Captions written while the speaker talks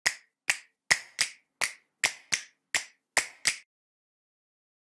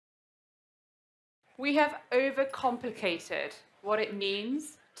We have overcomplicated what it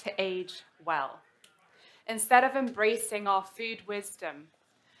means to age well. Instead of embracing our food wisdom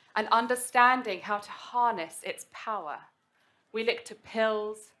and understanding how to harness its power, we look to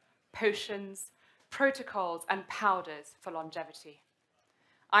pills, potions, protocols, and powders for longevity.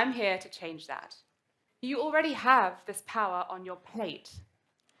 I'm here to change that. You already have this power on your plate.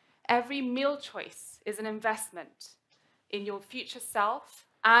 Every meal choice is an investment in your future self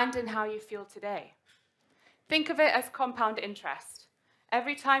and in how you feel today. Think of it as compound interest.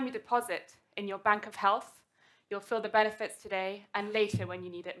 Every time you deposit in your bank of health, you'll feel the benefits today and later when you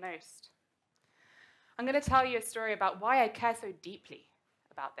need it most. I'm going to tell you a story about why I care so deeply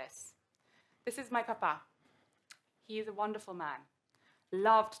about this. This is my papa. He is a wonderful man.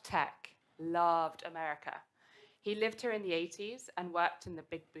 Loved tech, loved America. He lived here in the 80s and worked in the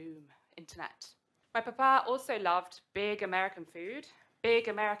big boom internet. My papa also loved big American food, big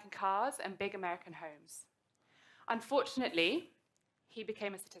American cars, and big American homes. Unfortunately, he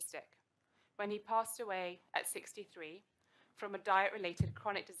became a statistic when he passed away at 63 from a diet-related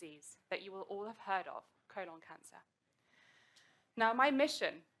chronic disease that you will all have heard of, colon cancer. Now, my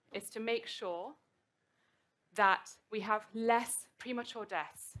mission is to make sure that we have less premature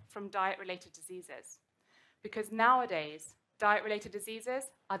deaths from diet-related diseases, because nowadays, diet-related diseases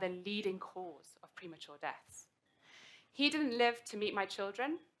are the leading cause of premature deaths. He didn't live to meet my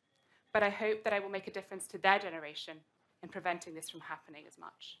children, but I hope that I will make a difference to their generation in preventing this from happening as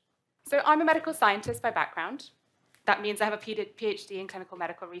much. So I'm a medical scientist by background. That means I have a PhD in clinical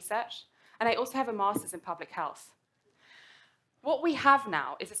medical research, and I also have a master's in public health. What we have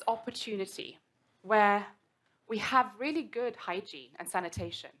now is this opportunity where we have really good hygiene and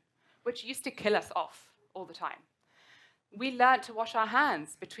sanitation, which used to kill us off all the time. We learned to wash our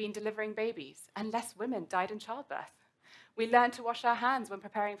hands between delivering babies, and less women died in childbirth. We learned to wash our hands when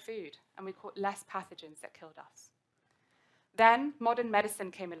preparing food, and we caught less pathogens that killed us. Then modern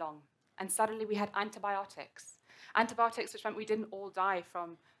medicine came along, and suddenly we had antibiotics. Antibiotics which meant we didn't all die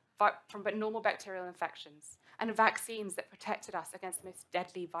from normal bacterial infections, and vaccines that protected us against the most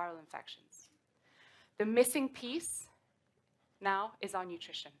deadly viral infections. The missing piece now is our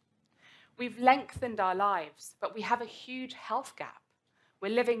nutrition. We've lengthened our lives, but we have a huge health gap.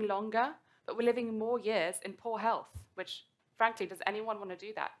 We're living longer, but we're living more years in poor health, which, frankly, does anyone want to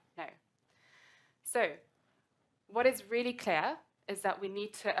do that? No. So, what is really clear is that we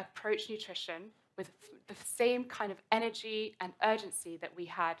need to approach nutrition with the same kind of energy and urgency that we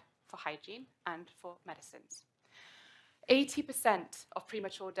had for hygiene and for medicines. 80% of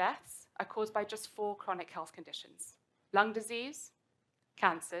premature deaths are caused by just 4 chronic health conditions: lung disease,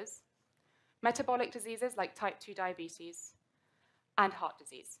 cancers, metabolic diseases like type 2 diabetes, and heart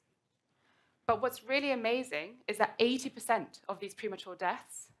disease. But what's really amazing is that 80% of these premature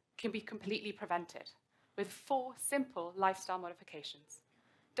deaths can be completely prevented with 4 simple lifestyle modifications.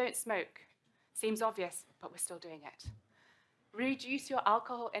 Don't smoke. Seems obvious, but we're still doing it. Reduce your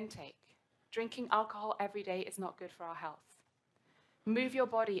alcohol intake. Drinking alcohol every day is not good for our health. Move your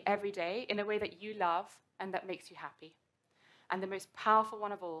body every day in a way that you love and that makes you happy. And the most powerful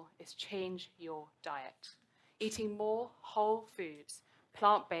one of all is change your diet. Eating more whole foods,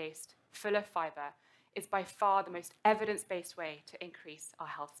 plant-based, full of fiber, is by far the most evidence-based way to increase our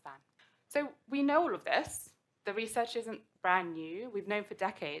health span. So we know all of this. The research isn't brand new. We've known for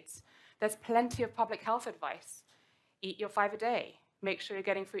decades. There's plenty of public health advice. Eat your 5 a day. Make sure you're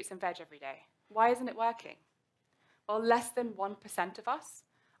getting fruits and veg every day. Why isn't it working? Well, less than 1% of us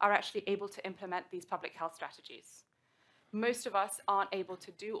are actually able to implement these public health strategies. Most of us aren't able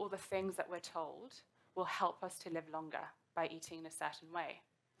to do all the things that we're told will help us to live longer by eating in a certain way.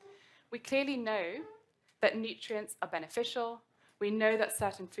 We clearly know that nutrients are beneficial. We know that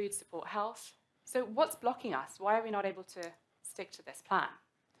certain foods support health. So what's blocking us? Why are we not able to stick to this plan?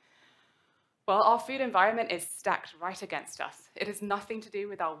 Well, our food environment is stacked right against us. It has nothing to do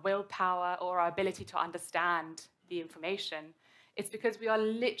with our willpower or our ability to understand the information. It's because we are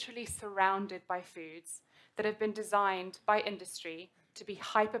literally surrounded by foods that have been designed by industry to be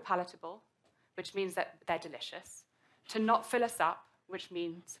hyper-palatable, which means that they're delicious, to not fill us up, which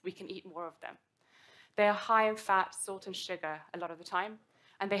means we can eat more of them. They are high in fat, salt, and sugar a lot of the time,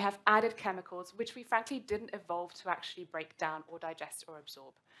 and they have added chemicals which we frankly didn't evolve to actually break down or digest or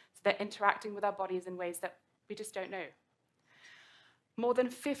absorb. So they're interacting with our bodies in ways that we just don't know. More than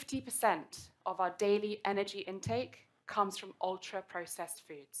 50% of our daily energy intake comes from ultra-processed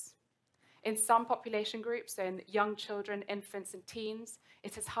foods. In some population groups, so in young children, infants, and teens,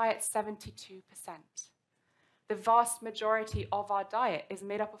 it's as high as 72%. The vast majority of our diet is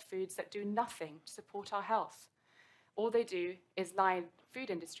made up of foods that do nothing to support our health. All they do is line food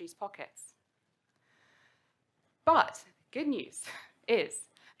industry's pockets. But good news is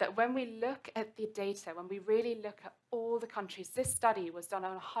that when we look at the data, when we really look at all the countries, this study was done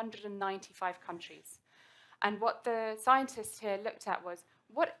on 195 countries. And what the scientists here looked at was,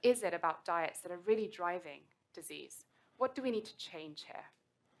 what is it about diets that are really driving disease? What do we need to change here?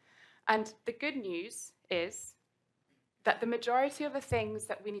 And the good news is that the majority of the things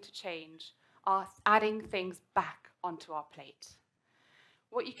that we need to change are adding things back onto our plate.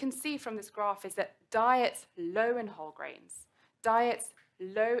 What you can see from this graph is that diets low in whole grains, diets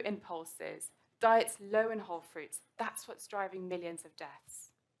low in pulses, diets low in whole fruits, that's what's driving millions of deaths.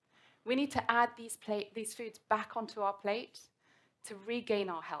 We need to add these foods back onto our plate to regain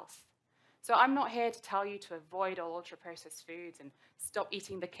our health. So I'm not here to tell you to avoid all ultra-processed foods and stop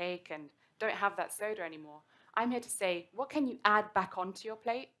eating the cake and don't have that soda anymore. I'm here to say, what can you add back onto your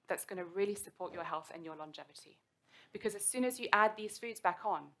plate that's going to really support your health and your longevity? Because as soon as you add these foods back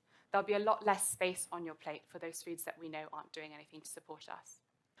on, there'll be a lot less space on your plate for those foods that we know aren't doing anything to support us.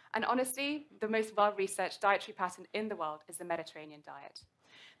 And honestly, the most well-researched dietary pattern in the world is the Mediterranean diet.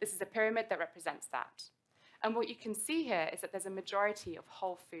 This is a pyramid that represents that. And what you can see here is that there's a majority of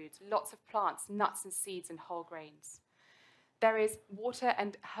whole foods, lots of plants, nuts and seeds, and whole grains. There is water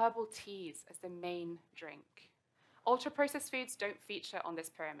and herbal teas as the main drink. Ultra-processed foods don't feature on this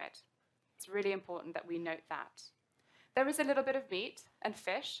pyramid. It's really important that we note that. There is a little bit of meat and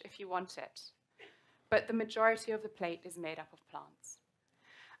fish if you want it, but the majority of the plate is made up of plants.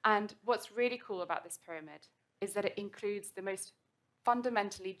 And what's really cool about this pyramid is that it includes the most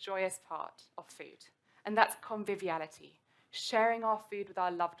fundamentally joyous part of food, and that's conviviality, sharing our food with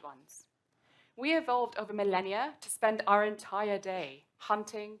our loved ones. We evolved over millennia to spend our entire day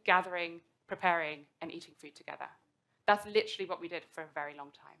hunting, gathering, preparing, and eating food together. That's literally what we did for a very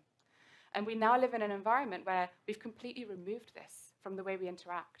long time. And we now live in an environment where we've completely removed this from the way we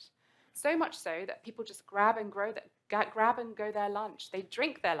interact. So much so that people just grab and go their lunch. They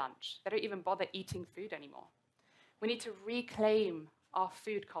drink their lunch. They don't even bother eating food anymore. We need to reclaim our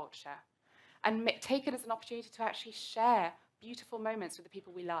food culture and take it as an opportunity to actually share beautiful moments with the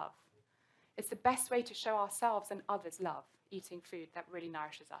people we love. It's the best way to show ourselves and others love, eating food that really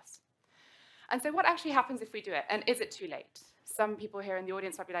nourishes us. And so what actually happens if we do it? And is it too late? Some people here in the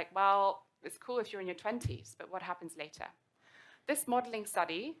audience might be like, well, it's cool if you're in your 20s, but what happens later? This modeling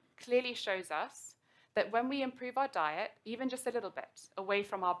study clearly shows us that when we improve our diet, even just a little bit, away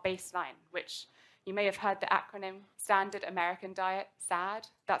from our baseline, which you may have heard the acronym Standard American Diet, SAD,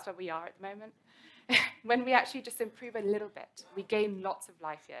 that's where we are at the moment. When we actually just improve a little bit, we gain lots of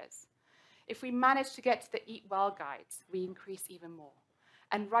life years. If we manage to get to the Eat Well guides, we increase even more.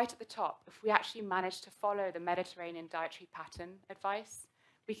 And right at the top, if we actually manage to follow the Mediterranean dietary pattern advice,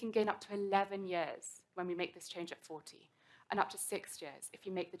 we can gain up to 11 years when we make this change at 40, and up to 6 years if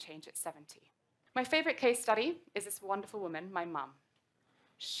you make the change at 70. My favorite case study is this wonderful woman, my mum.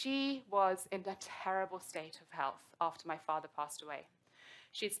 She was in a terrible state of health after my father passed away.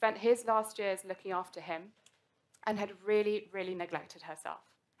 She'd spent his last years looking after him and had really, really neglected herself.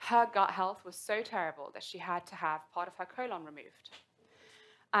 Her gut health was so terrible that she had to have part of her colon removed.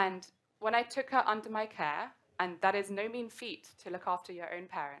 And when I took her under my care, and that is no mean feat to look after your own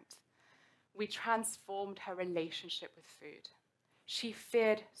parent, we transformed her relationship with food. She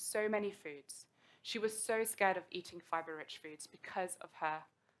feared so many foods. She was so scared of eating fiber-rich foods because of her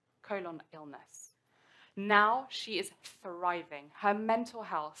colon illness. Now she is thriving. Her mental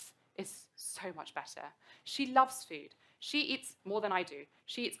health is so much better. She loves food. She eats more than I do.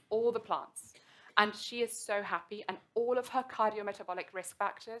 She eats all the plants. And she is so happy, and all of her cardiometabolic risk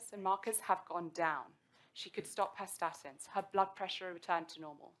factors and markers have gone down. She could stop her statins. Her blood pressure returned to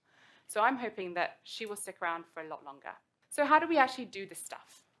normal. So I'm hoping that she will stick around for a lot longer. So how do we actually do this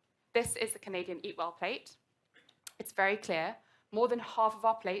stuff? This is the Canadian Eat Well plate. It's very clear. More than half of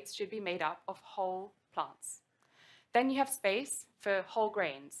our plates should be made up of whole plants. Then you have space for whole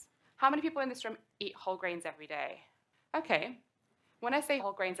grains. How many people in this room eat whole grains every day? Okay. When I say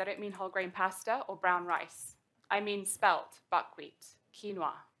whole grains, I don't mean whole grain pasta or brown rice. I mean spelt, buckwheat,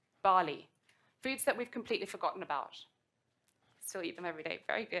 quinoa, barley, foods that we've completely forgotten about. Still eat them every day.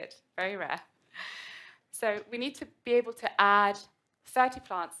 Very good, very rare. So we need to be able to add 30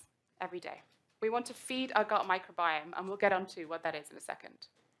 plants every day. We want to feed our gut microbiome, and we'll get onto what that is in a second.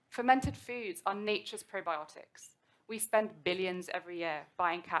 Fermented foods are nature's probiotics. We spend billions every year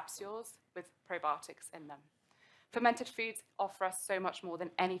buying capsules with probiotics in them. Fermented foods offer us so much more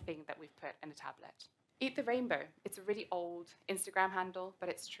than anything that we've put in a tablet. Eat the rainbow. It's a really old Instagram handle, but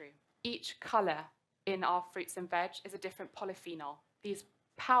it's true. Each color in our fruits and veg is a different polyphenol, these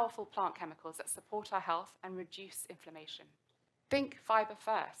powerful plant chemicals that support our health and reduce inflammation. Think fiber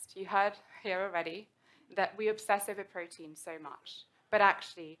first. You heard here already, that we obsess over protein so much, but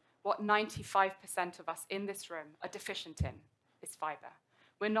actually what 95% of us in this room are deficient in is fiber.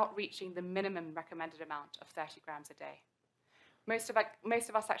 We're not reaching the minimum recommended amount of 30 grams a day. Most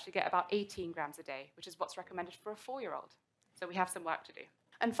of us actually get about 18 grams a day, which is what's recommended for a 4-year-old. So we have some work to do.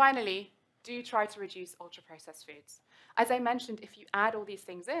 And finally, do try to reduce ultra-processed foods. As I mentioned, if you add all these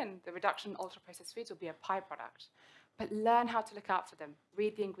things in, the reduction in ultra-processed foods will be a byproduct. But learn how to look out for them,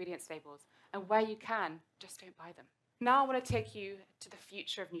 read the ingredient labels, and where you can, just don't buy them. Now I want to take you to the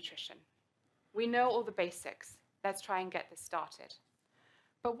future of nutrition. We know all the basics. Let's try and get this started.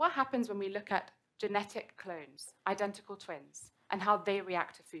 But what happens when we look at genetic clones, identical twins, and how they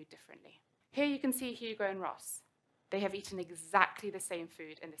react to food differently? Here you can see Hugo and Ross. They have eaten exactly the same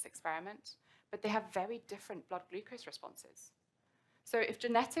food in this experiment, but they have very different blood glucose responses. So if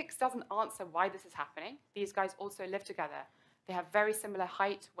genetics doesn't answer why this is happening, these guys also live together. They have very similar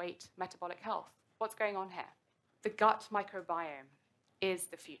height, weight, metabolic health. What's going on here? The gut microbiome is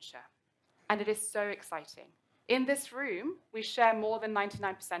the future, and it is so exciting. In this room, we share more than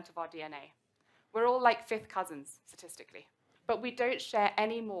 99% of our DNA. We're all like fifth cousins, statistically. But we don't share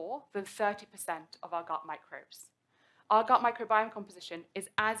any more than 30% of our gut microbes. Our gut microbiome composition is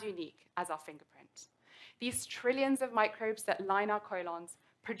as unique as our fingerprint. These trillions of microbes that line our colons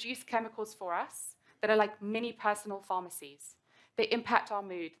produce chemicals for us that are like mini personal pharmacies. They impact our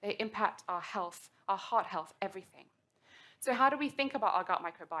mood, they impact our health, our heart health, everything. So how do we think about our gut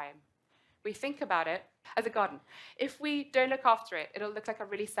microbiome? We think about it as a garden. If we don't look after it, it'll look like a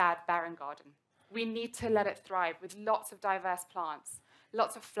really sad, barren garden. We need to let it thrive with lots of diverse plants,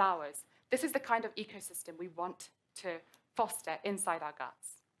 lots of flowers. This is the kind of ecosystem we want to foster inside our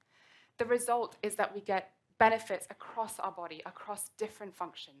guts. The result is that we get benefits across our body, across different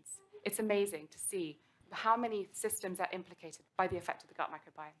functions. It's amazing to see how many systems are implicated by the effect of the gut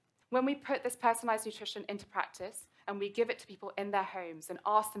microbiome. When we put this personalized nutrition into practice and we give it to people in their homes and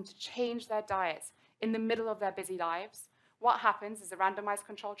ask them to change their diets in the middle of their busy lives, what happens is a randomized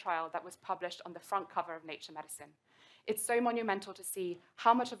controlled trial that was published on the front cover of Nature Medicine. It's so monumental to see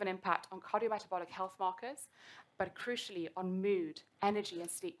how much of an impact on cardiometabolic health markers, but crucially on mood, energy, and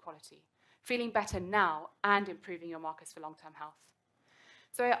sleep quality, feeling better now and improving your markers for long-term health.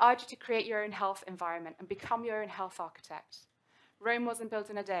 So I urge you to create your own health environment and become your own health architect. Rome wasn't built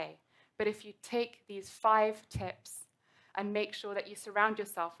in a day, but if you take these 5 tips and make sure that you surround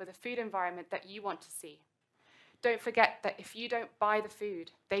yourself with a food environment that you want to see. Don't forget that if you don't buy the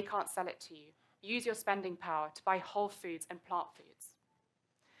food, they can't sell it to you. Use your spending power to buy whole foods and plant foods.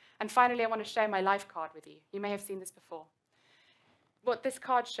 And finally, I want to share my life card with you. You may have seen this before. What this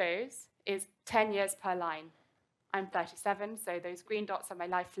card shows is 10 years per line. I'm 37, so those green dots are my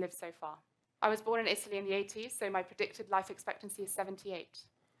life lived so far. I was born in Italy in the 80s, so my predicted life expectancy is 78.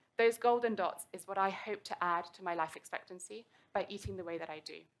 Those golden dots is what I hope to add to my life expectancy by eating the way that I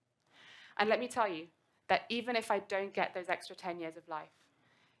do. And let me tell you that even if I don't get those extra 10 years of life,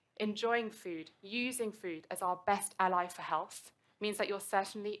 enjoying food, using food as our best ally for health means that you'll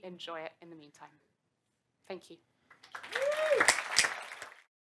certainly enjoy it in the meantime. Thank you.